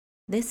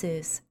This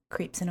is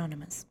Creeps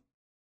Anonymous.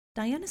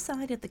 Diana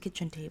sighed at the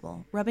kitchen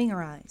table, rubbing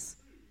her eyes.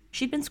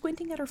 She'd been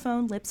squinting at her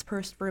phone, lips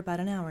pursed, for about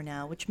an hour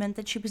now, which meant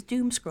that she was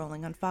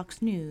doom-scrolling on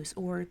Fox News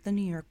or the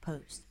New York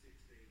Post.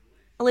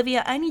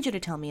 Olivia, I need you to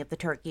tell me if the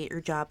turkey at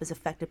your job is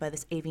affected by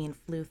this avian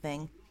flu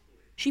thing.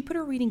 She put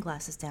her reading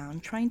glasses down,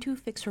 trying to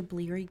fix her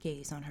bleary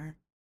gaze on her.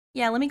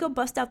 Yeah, let me go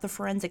bust out the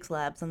forensics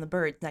labs on the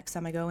birds next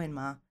time I go in,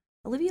 Ma.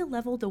 Olivia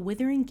leveled a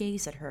withering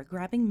gaze at her,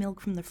 grabbing milk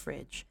from the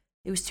fridge.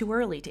 It was too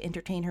early to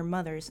entertain her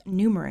mother's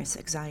numerous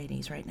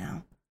anxieties right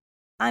now.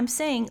 I'm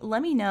saying,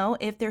 let me know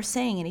if they're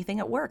saying anything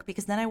at work,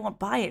 because then I won't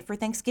buy it for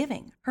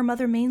Thanksgiving. Her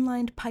mother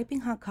mainlined piping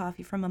hot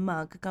coffee from a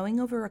mug,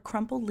 going over a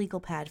crumpled legal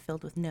pad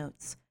filled with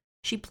notes.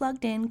 She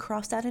plugged in,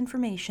 crossed out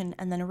information,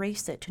 and then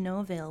erased it to no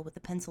avail with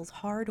the pencil's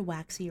hard,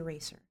 waxy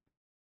eraser.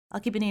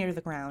 I'll keep an ear to the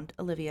ground,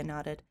 Olivia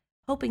nodded,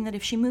 hoping that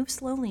if she moved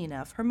slowly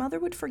enough, her mother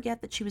would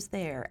forget that she was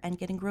there and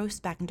get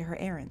engrossed back into her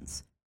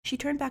errands. She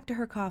turned back to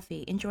her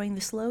coffee, enjoying the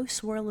slow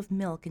swirl of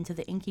milk into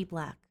the inky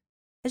black.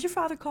 Has your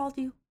father called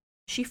you?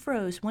 She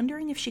froze,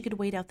 wondering if she could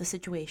wait out the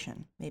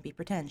situation, maybe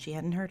pretend she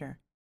hadn't heard her.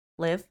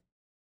 Liv?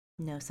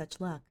 No such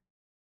luck.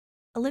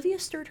 Olivia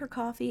stirred her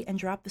coffee and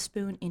dropped the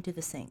spoon into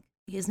the sink.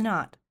 He is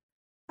not.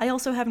 I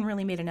also haven't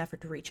really made an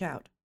effort to reach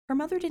out. Her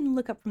mother didn't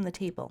look up from the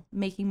table,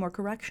 making more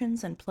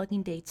corrections and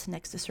plugging dates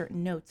next to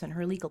certain notes on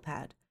her legal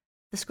pad.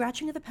 The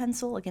scratching of the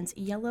pencil against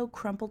yellow,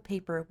 crumpled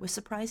paper was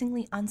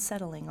surprisingly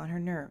unsettling on her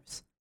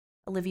nerves.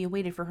 Olivia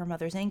waited for her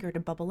mother's anger to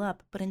bubble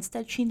up, but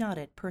instead she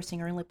nodded, pursing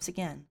her lips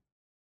again.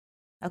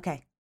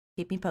 Okay,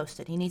 keep me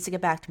posted. He needs to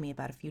get back to me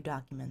about a few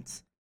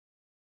documents.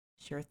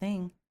 Sure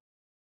thing.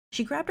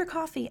 She grabbed her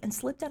coffee and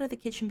slipped out of the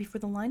kitchen before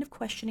the line of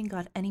questioning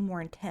got any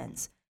more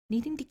intense,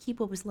 needing to keep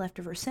what was left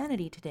of her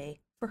sanity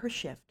today for her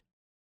shift.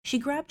 She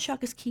grabbed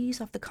Chaka's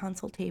keys off the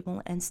console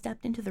table and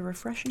stepped into the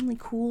refreshingly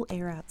cool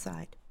air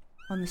outside.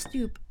 On the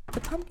stoop, the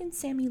pumpkin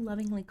Sammy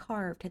lovingly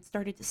carved had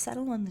started to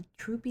settle on the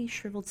droopy,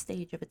 shriveled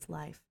stage of its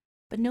life,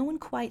 but no one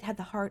quite had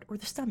the heart or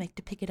the stomach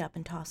to pick it up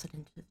and toss it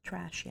into the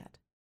trash yet.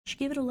 She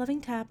gave it a loving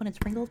tap on its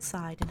wrinkled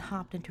side and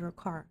hopped into her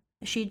car.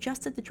 As she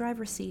adjusted the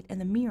driver's seat and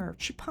the mirror,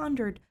 she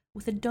pondered,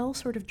 with a dull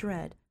sort of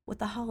dread, what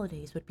the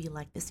holidays would be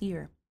like this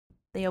year.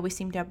 They always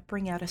seemed to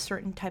bring out a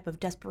certain type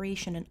of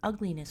desperation and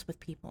ugliness with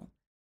people.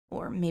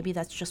 Or maybe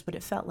that's just what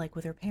it felt like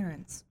with her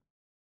parents.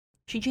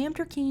 She jammed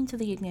her key into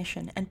the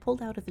ignition and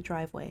pulled out of the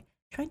driveway,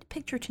 trying to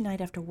picture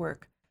tonight after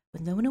work,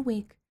 with no one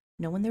awake,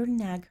 no one there to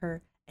nag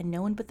her, and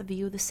no one but the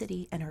view of the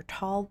city and her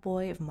tall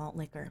boy of malt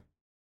liquor.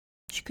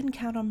 She couldn't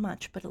count on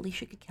much, but at least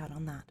she could count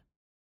on that.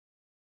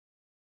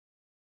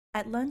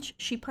 At lunch,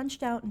 she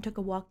punched out and took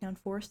a walk down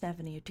Forest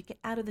Avenue to get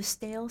out of the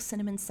stale,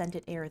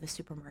 cinnamon-scented air of the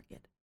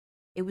supermarket.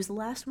 It was the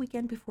last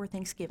weekend before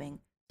Thanksgiving,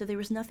 so there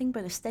was nothing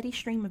but a steady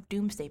stream of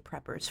doomsday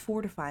preppers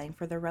fortifying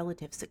for their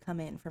relatives to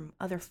come in from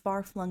other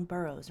far-flung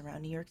boroughs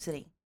around New York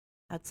City.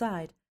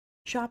 Outside,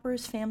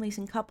 shoppers, families,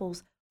 and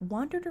couples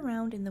wandered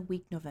around in the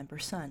weak November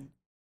sun.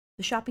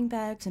 The shopping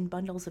bags and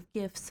bundles of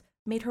gifts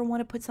made her want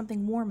to put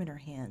something warm in her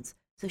hands,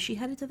 so she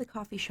headed to the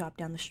coffee shop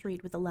down the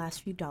street with the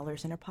last few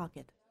dollars in her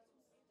pocket.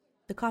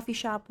 The coffee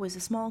shop was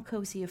a small,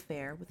 cozy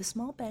affair with a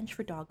small bench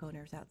for dog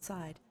owners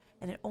outside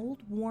and an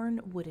old,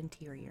 worn wood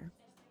interior.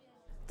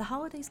 The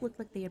holidays looked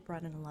like they had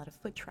brought in a lot of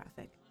foot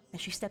traffic. As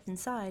she stepped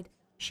inside,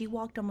 she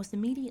walked almost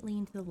immediately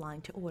into the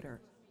line to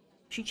order.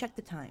 She checked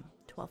the time,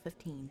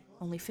 12:15.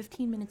 Only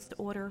 15 minutes to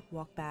order,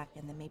 walk back,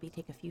 and then maybe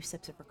take a few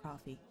sips of her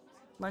coffee.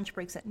 Lunch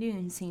breaks at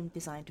noon seemed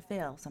designed to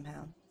fail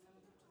somehow.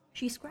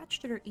 She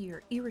scratched at her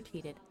ear,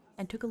 irritated,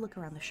 and took a look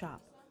around the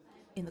shop.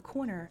 In the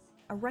corner,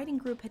 a writing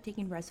group had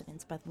taken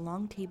residence by the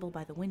long table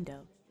by the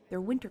window, their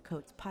winter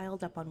coats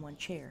piled up on one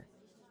chair.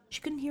 She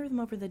couldn't hear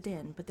them over the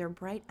din, but their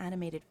bright,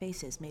 animated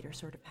faces made her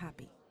sort of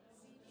happy.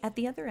 At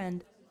the other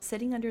end,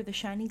 sitting under the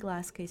shiny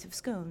glass case of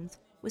scones,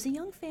 was a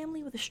young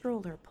family with a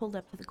stroller pulled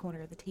up to the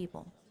corner of the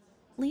table.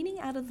 Leaning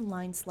out of the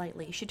line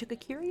slightly, she took a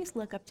curious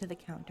look up to the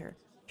counter,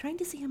 trying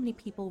to see how many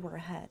people were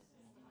ahead.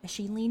 As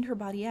she leaned her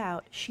body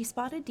out, she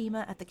spotted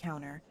Dima at the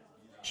counter.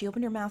 She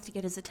opened her mouth to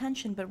get his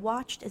attention, but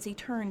watched as he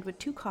turned with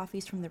 2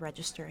 coffees from the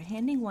register,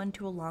 handing one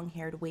to a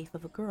long-haired waif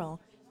of a girl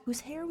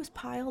whose hair was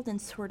piled in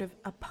sort of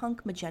a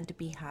punk magenta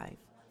beehive.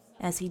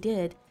 As he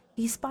did,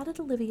 he spotted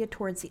Olivia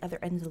towards the other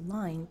end of the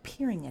line,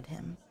 peering at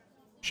him.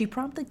 She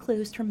promptly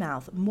closed her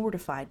mouth,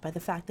 mortified by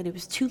the fact that it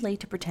was too late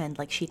to pretend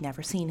like she'd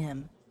never seen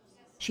him.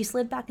 She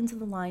slid back into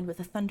the line with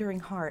a thundering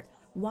heart,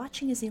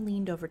 watching as he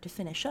leaned over to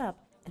finish up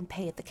and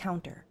pay at the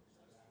counter.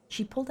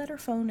 She pulled out her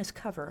phone as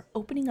cover,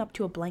 opening up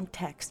to a blank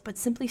text, but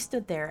simply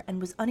stood there and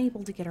was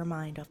unable to get her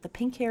mind off the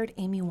pink-haired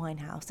Amy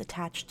Winehouse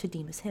attached to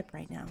Dima's hip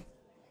right now.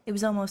 It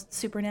was almost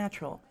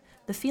supernatural,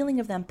 the feeling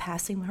of them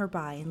passing her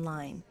by in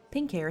line.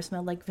 Pink hair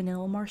smelled like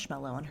vanilla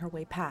marshmallow on her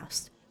way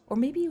past, or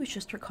maybe it was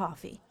just her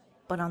coffee.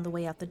 But on the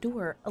way out the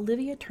door,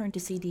 Olivia turned to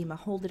see Dima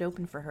hold it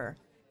open for her,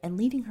 and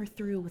leading her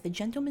through with a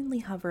gentlemanly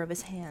hover of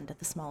his hand at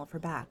the small of her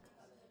back.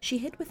 She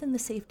hid within the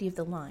safety of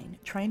the line,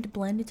 trying to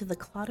blend into the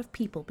clot of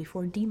people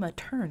before Dima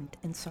turned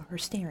and saw her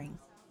staring.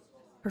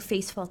 Her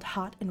face felt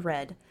hot and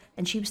red,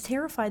 and she was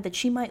terrified that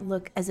she might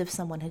look as if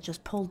someone had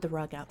just pulled the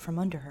rug out from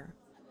under her.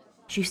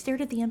 She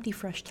stared at the empty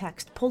fresh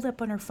text pulled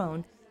up on her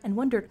phone and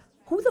wondered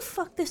who the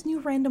fuck this new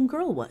random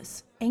girl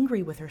was,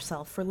 angry with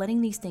herself for letting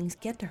these things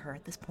get to her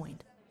at this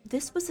point.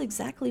 This was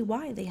exactly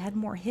why they had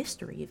more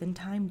history than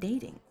time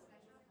dating.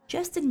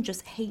 Jess didn't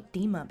just hate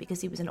Dima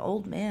because he was an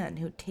old man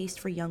whose taste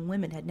for young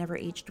women had never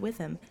aged with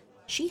him.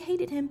 She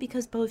hated him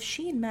because both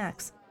she and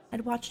Max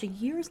had watched a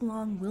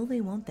years-long will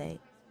they won't they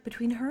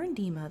between her and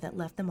Dima that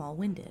left them all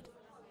winded.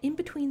 In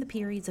between the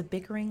periods of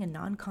bickering and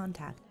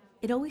non-contact,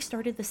 it always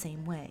started the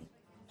same way.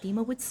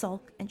 Dima would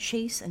sulk and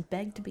chase and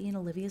beg to be in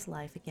Olivia's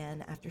life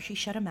again after she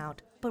shut him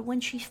out, but when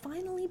she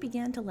finally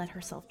began to let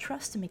herself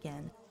trust him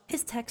again,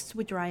 his texts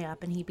would dry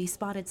up and he'd be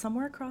spotted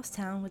somewhere across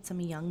town with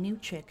some young new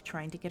chick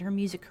trying to get her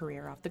music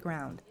career off the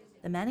ground,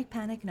 the manic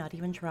panic not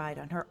even dried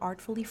on her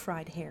artfully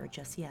fried hair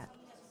just yet.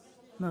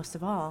 Most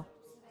of all,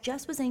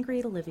 Jess was angry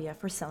at Olivia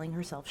for selling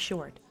herself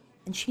short,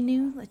 and she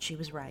knew that she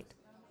was right.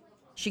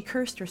 She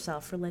cursed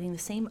herself for letting the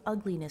same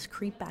ugliness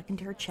creep back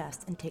into her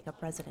chest and take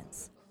up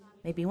residence.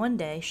 Maybe one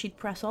day she'd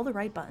press all the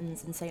right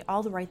buttons and say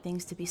all the right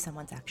things to be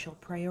someone's actual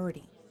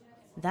priority.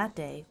 That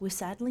day was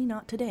sadly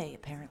not today,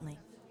 apparently.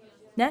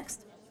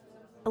 Next,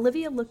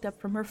 Olivia looked up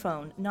from her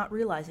phone, not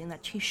realizing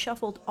that she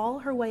shuffled all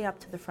her way up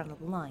to the front of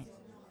the line.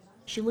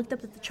 She looked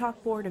up at the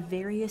chalkboard of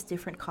various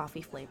different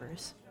coffee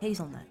flavors: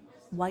 hazelnut,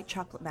 white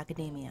chocolate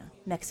macadamia,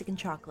 Mexican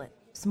chocolate,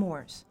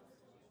 s'mores.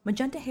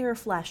 Magenta hair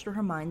flashed through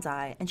her mind's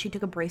eye, and she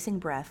took a bracing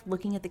breath,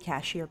 looking at the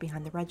cashier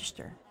behind the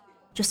register.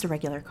 "Just a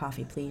regular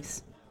coffee,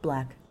 please.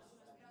 Black."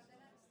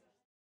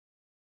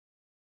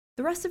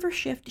 The rest of her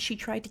shift, she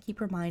tried to keep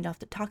her mind off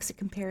the toxic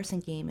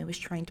comparison game it was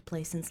trying to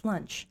play since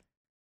lunch.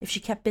 If she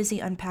kept busy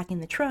unpacking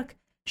the truck,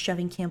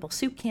 shoving Campbell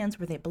soup cans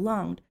where they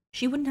belonged,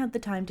 she wouldn't have the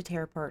time to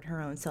tear apart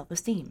her own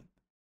self-esteem.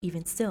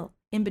 Even still,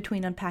 in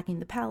between unpacking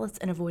the pallets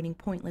and avoiding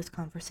pointless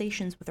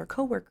conversations with her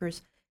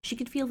coworkers, she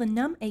could feel the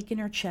numb ache in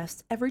her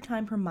chest every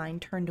time her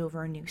mind turned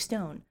over a new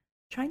stone,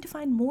 trying to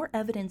find more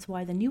evidence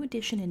why the new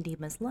addition in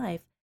Dima's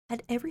life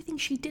had everything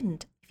she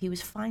didn't if he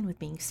was fine with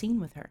being seen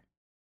with her.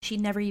 She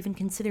never even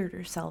considered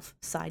herself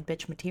side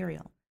bitch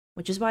material,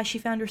 which is why she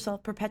found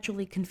herself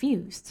perpetually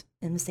confused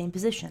in the same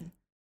position.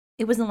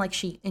 It wasn't like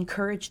she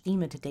encouraged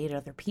Dima to date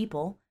other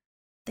people.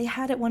 They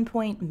had at one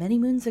point, many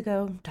moons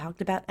ago,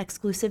 talked about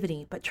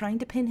exclusivity, but trying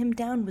to pin him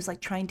down was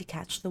like trying to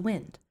catch the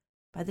wind.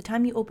 By the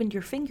time you opened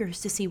your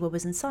fingers to see what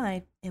was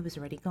inside, it was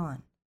already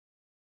gone.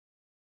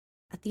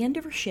 At the end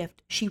of her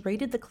shift, she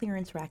raided the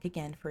clearance rack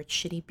again for its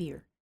shitty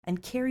beer,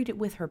 and carried it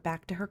with her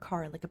back to her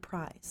car like a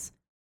prize.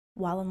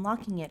 While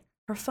unlocking it,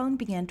 her phone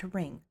began to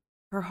ring.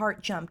 Her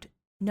heart jumped,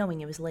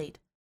 knowing it was late.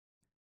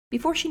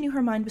 Before she knew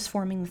her mind was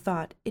forming the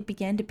thought, it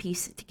began to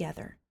piece it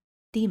together.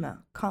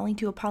 Dima, calling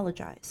to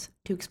apologize,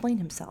 to explain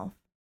himself.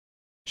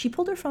 She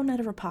pulled her phone out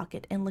of her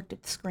pocket and looked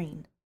at the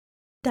screen.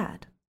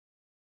 Dad.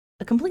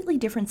 A completely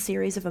different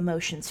series of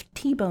emotions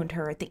T-boned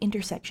her at the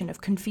intersection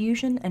of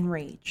confusion and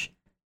rage.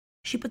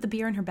 She put the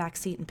beer in her back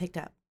seat and picked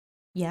up.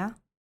 Yeah?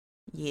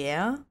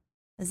 Yeah?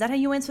 Is that how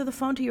you answer the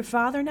phone to your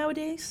father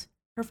nowadays?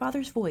 Her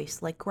father's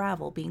voice, like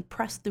gravel being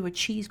pressed through a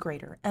cheese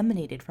grater,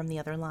 emanated from the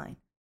other line.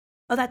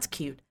 Oh, that's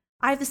cute.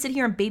 I have to sit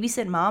here and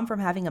babysit Mom from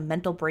having a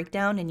mental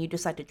breakdown, and you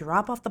decide to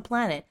drop off the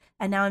planet,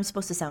 and now I'm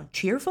supposed to sound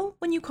cheerful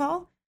when you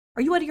call?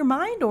 Are you out of your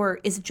mind, or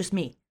is it just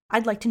me?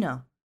 I'd like to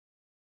know.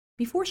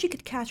 Before she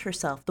could catch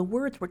herself, the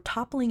words were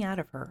toppling out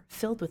of her,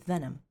 filled with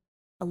venom.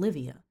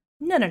 Olivia.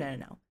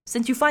 No.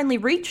 Since you finally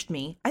reached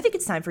me, I think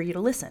it's time for you to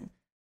listen.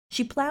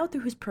 She plowed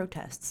through his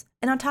protests.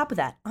 And on top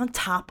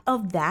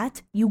of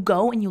that, you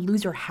go and you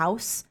lose your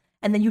house,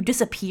 and then you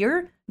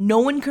disappear. No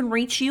one can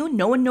reach you.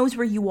 No one knows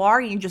where you are,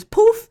 and you're just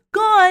poof,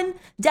 gone.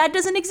 Dad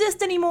doesn't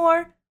exist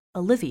anymore.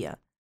 Olivia.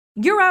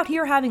 You're out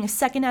here having a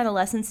second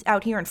adolescence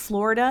out here in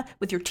Florida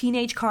with your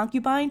teenage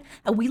concubine,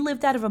 and we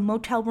lived out of a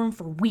motel room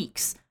for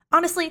weeks.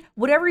 Honestly,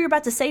 whatever you're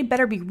about to say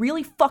better be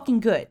really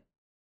fucking good.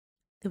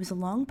 There was a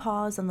long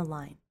pause on the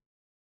line.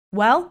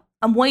 Well,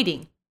 I'm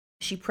waiting,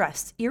 she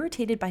pressed,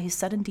 irritated by his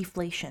sudden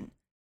deflation.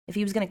 If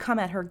he was going to come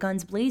at her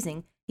guns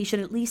blazing, he should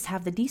at least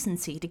have the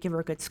decency to give her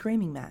a good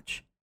screaming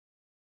match.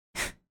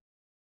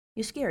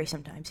 You're scary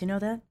sometimes, you know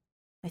that?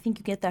 I think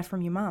you get that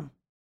from your mom.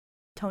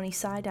 Tony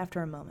sighed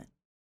after a moment.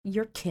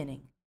 You're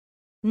kidding.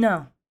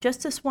 No,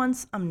 just this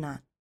once, I'm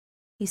not,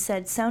 he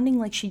said, sounding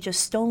like she'd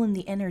just stolen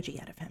the energy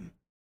out of him.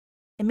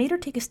 It made her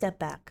take a step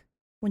back.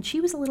 When she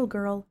was a little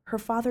girl, her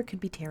father could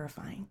be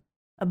terrifying.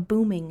 A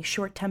booming,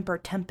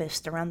 short-tempered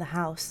tempest around the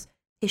house,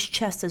 his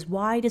chest as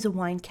wide as a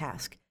wine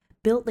cask,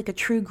 built like a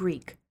true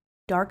Greek,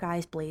 dark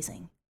eyes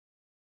blazing.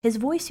 His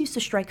voice used to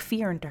strike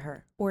fear into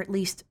her, or at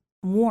least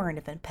warn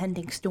of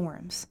impending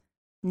storms.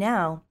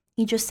 Now,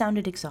 he just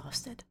sounded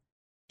exhausted.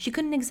 She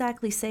couldn't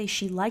exactly say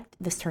she liked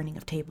this turning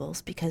of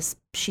tables, because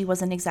she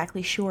wasn't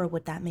exactly sure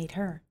what that made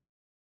her.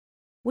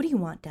 What do you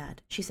want,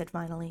 Dad? She said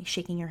finally,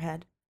 shaking her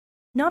head.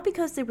 Not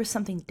because there was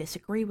something to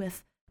disagree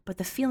with, but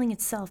the feeling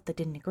itself that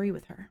didn't agree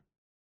with her.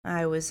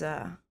 I was,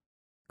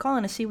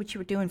 Calling to see what you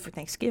were doing for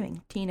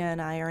Thanksgiving. Tina and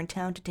I are in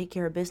town to take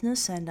care of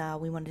business, and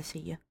we wanted to see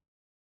you.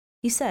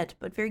 He said,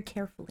 but very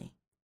carefully.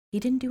 He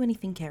didn't do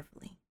anything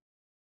carefully.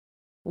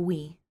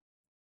 We.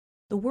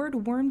 The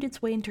word wormed its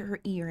way into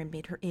her ear and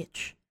made her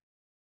itch.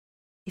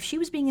 If she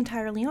was being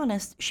entirely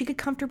honest, she could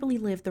comfortably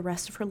live the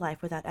rest of her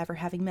life without ever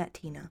having met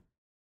Tina.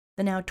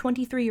 The now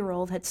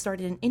 23-year-old had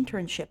started an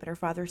internship at her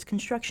father's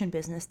construction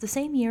business the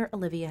same year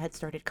Olivia had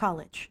started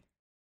college.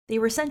 They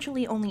were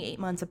essentially only 8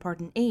 months apart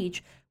in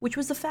age, which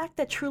was a fact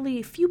that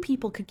truly few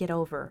people could get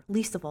over,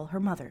 least of all her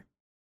mother.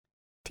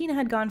 Tina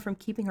had gone from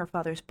keeping her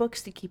father's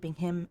books to keeping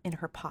him in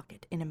her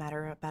pocket in a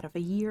matter of about a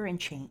year and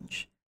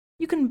change.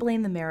 You couldn't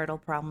blame the marital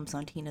problems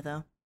on Tina,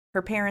 though.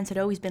 Her parents had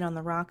always been on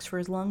the rocks for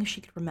as long as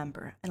she could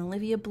remember, and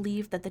Olivia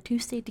believed that the two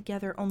stayed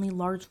together only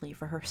largely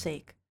for her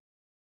sake,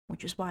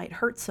 which is why it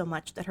hurt so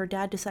much that her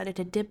dad decided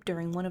to dip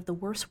during one of the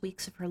worst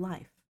weeks of her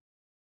life.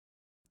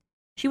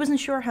 She wasn't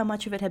sure how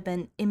much of it had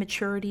been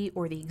immaturity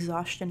or the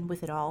exhaustion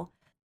with it all,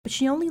 but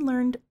she only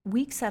learned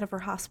weeks out of her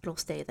hospital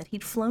stay that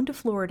he'd flown to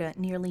Florida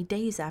nearly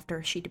days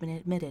after she'd been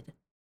admitted.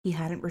 He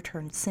hadn't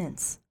returned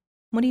since.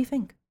 What do you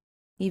think?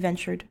 He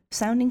ventured,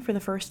 sounding for the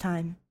first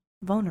time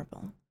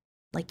vulnerable,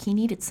 like he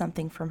needed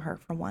something from her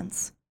for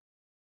once.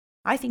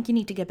 I think you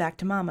need to get back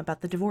to Mom about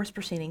the divorce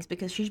proceedings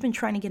because she's been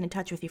trying to get in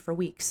touch with you for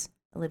weeks,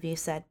 Olivia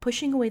said,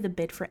 pushing away the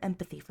bid for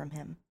empathy from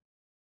him.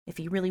 If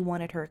he really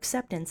wanted her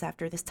acceptance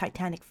after this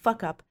titanic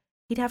fuck-up,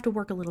 he'd have to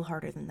work a little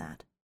harder than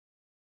that.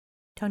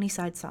 Tony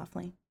sighed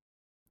softly.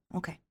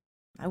 Okay,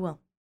 I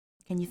will.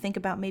 Can you think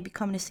about maybe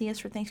coming to see us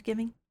for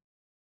Thanksgiving?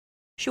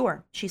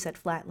 Sure, she said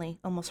flatly,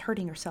 almost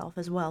hurting herself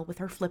as well with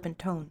her flippant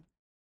tone.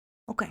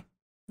 Okay,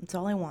 that's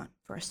all I want,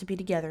 for us to be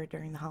together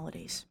during the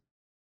holidays.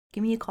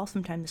 Give me a call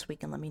sometime this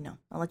week and let me know.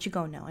 I'll let you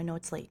go now. I know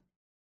it's late.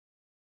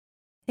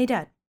 Hey,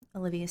 Dad,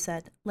 Olivia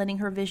said, letting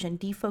her vision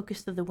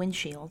defocus through the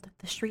windshield,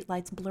 the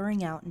streetlights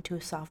blurring out into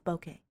a soft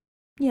bokeh.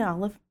 Yeah,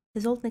 Olive,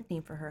 his old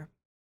nickname for her.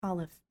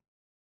 Olive.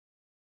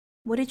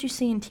 What did you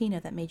see in Tina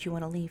that made you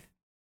want to leave?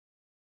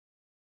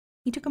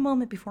 He took a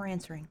moment before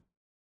answering.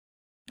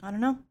 I don't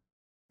know.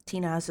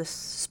 Tina has a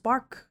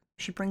spark.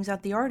 She brings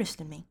out the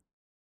artist in me.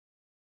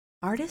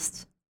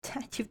 Artist?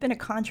 Dad, you've been a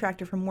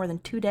contractor for more than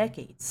 2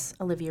 decades,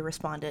 Olivia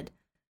responded,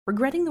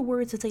 regretting the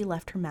words as they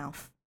left her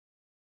mouth.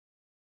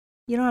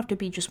 You don't have to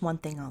be just one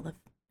thing, Olive,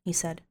 he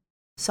said,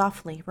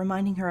 softly,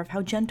 reminding her of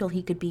how gentle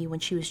he could be when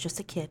she was just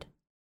a kid.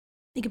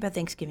 Think about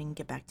Thanksgiving and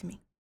get back to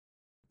me.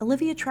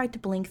 Olivia tried to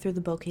blink through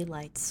the bokeh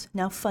lights,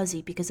 now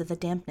fuzzy because of the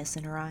dampness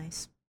in her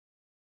eyes.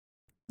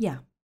 Yeah,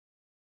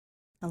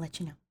 I'll let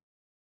you know.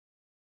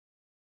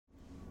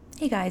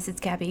 Hey guys, it's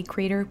Gabby,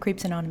 creator of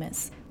Creeps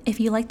Anonymous. If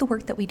you like the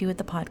work that we do at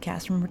the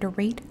podcast, remember to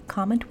rate,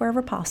 comment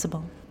wherever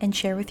possible, and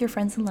share with your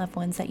friends and loved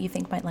ones that you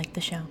think might like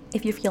the show.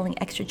 If you're feeling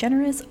extra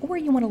generous or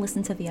you want to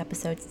listen to the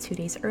episodes 2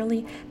 days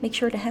early, make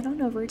sure to head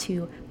on over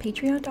to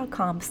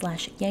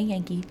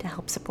patreon.com/yayyankee to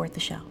help support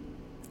the show.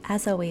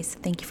 As always,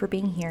 thank you for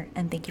being here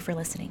and thank you for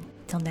listening.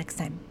 Till next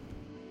time.